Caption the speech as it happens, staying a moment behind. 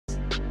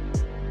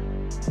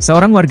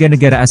Seorang warga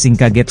negara asing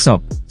kaget shock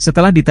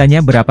setelah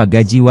ditanya berapa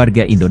gaji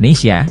warga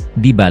Indonesia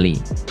di Bali.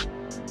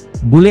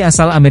 Bule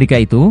asal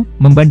Amerika itu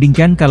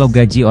membandingkan kalau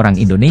gaji orang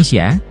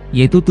Indonesia,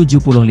 yaitu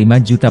 75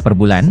 juta per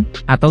bulan,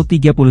 atau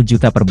 30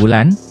 juta per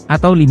bulan,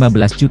 atau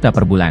 15 juta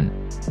per bulan.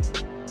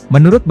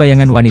 Menurut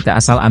bayangan wanita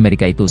asal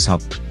Amerika itu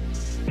shock.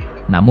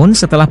 Namun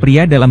setelah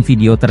pria dalam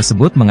video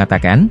tersebut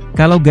mengatakan,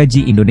 kalau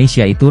gaji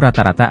Indonesia itu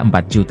rata-rata 4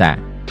 juta.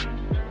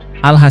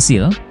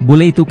 Alhasil,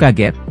 bule itu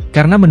kaget,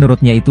 karena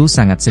menurutnya itu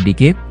sangat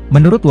sedikit.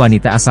 Menurut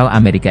wanita asal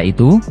Amerika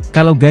itu,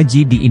 kalau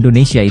gaji di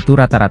Indonesia itu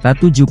rata-rata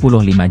 75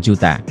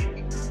 juta.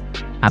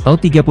 Atau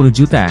 30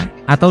 juta,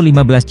 atau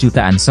 15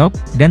 jutaan sok,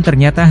 dan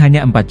ternyata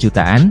hanya 4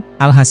 jutaan,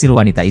 alhasil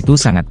wanita itu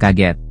sangat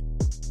kaget.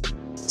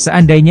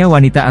 Seandainya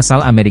wanita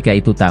asal Amerika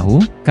itu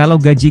tahu, kalau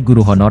gaji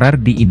guru honorer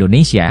di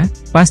Indonesia,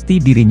 pasti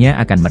dirinya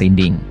akan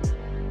merinding.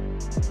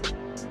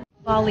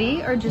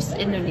 Bali or just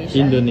Indonesia?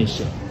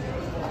 Indonesia.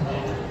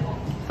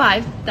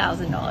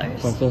 $5,000.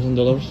 $5,000?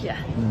 Yeah.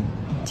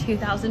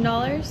 $2,000?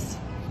 $1,000?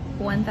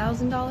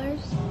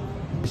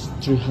 It's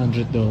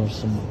 $300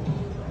 a month.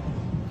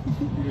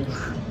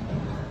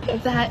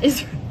 That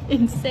is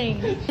insane.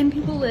 And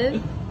people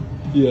live?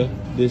 Yeah,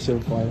 they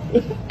survive.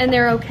 And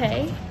they're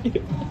okay?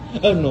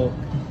 Oh no.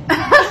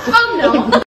 Oh no.